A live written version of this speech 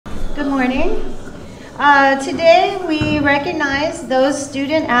Good morning. Today we recognize those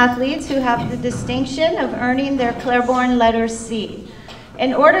student athletes who have the distinction of earning their Clairbourn letter C.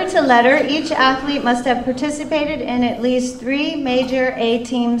 In order to letter, each athlete must have participated in at least 3 major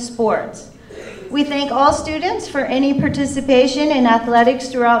A-team sports. We thank all students for any participation in athletics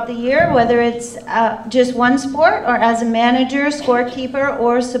throughout the year, whether it's just one sport or as a manager, scorekeeper,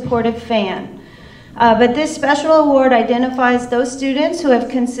 or supportive fan. But this special award identifies those students who have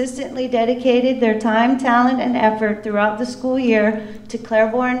consistently dedicated their time, talent, and effort throughout the school year to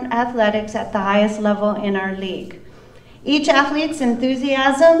Clairbourn athletics at the highest level in our league. Each athlete's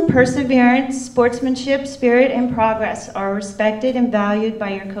enthusiasm, perseverance, sportsmanship, spirit, and progress are respected and valued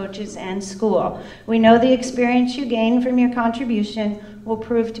by your coaches and school. We know the experience you gain from your contribution will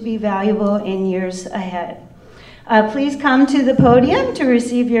prove to be valuable in years ahead. Please come to the podium to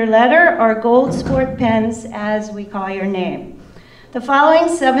receive your letter or gold sport pins, as we call your name. The following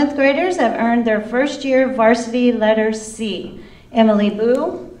 7th graders have earned their first year varsity letter C: Emily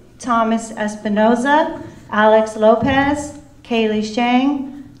Boo, Thomas Espinoza, Alex Lopez, Kaylee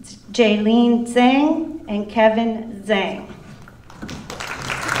Shang, Jaylene Zhang, and Kevin Zhang.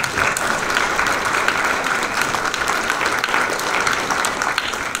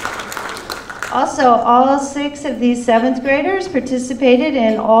 Also, all 6 of these 7th graders participated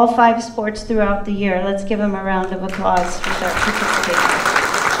in all 5 sports throughout the year. Let's give them a round of applause for their participation.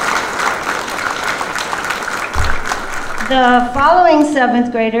 The following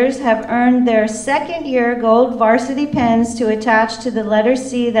 7th graders have earned their 2nd year Gold Varsity Pins to attach to the letter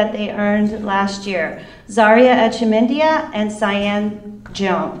C that they earned last year: Zaria Echemindia and Cyan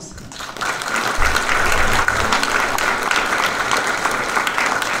Jones.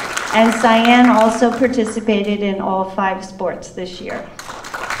 And Cyan also participated in all 5 sports this year.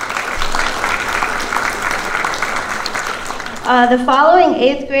 The following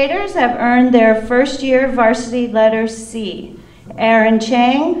 8th graders have earned their first year varsity letter C: Aaron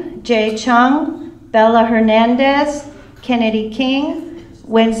Chang, Jay Chung, Bella Hernandez, Kennedy King,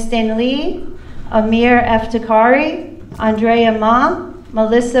 Winston Lee, Amir Eftekari, Andrea Ma,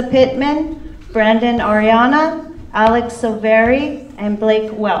 Melissa Pittman, Brandon Ariana, Alex Silveri, and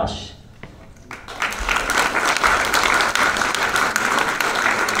Blake Welsh.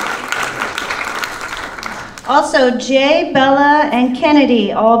 Also, Jay, Bella, and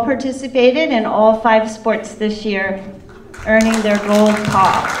Kennedy all participated in all 5 sports this year, earning their gold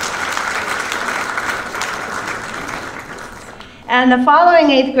paw. And the following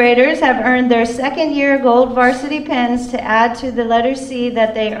 8th graders have earned their 2nd year Gold Varsity Pins to add to the letter C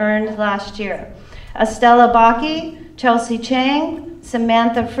that they earned last year: Estella Baki, Chelsea Chang,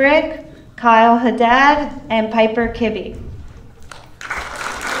 Samantha Frick, Kyle Haddad, and Piper Kibbe.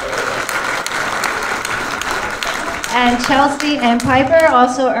 And Chelsea and Piper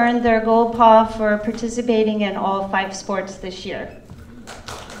also earned their gold paw for participating in all 5 sports this year.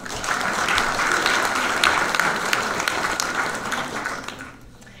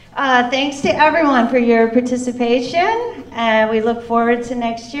 Thanks to everyone for your participation, and we look forward to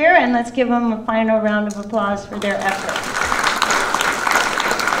next year, and let's give them a final round of applause for their effort.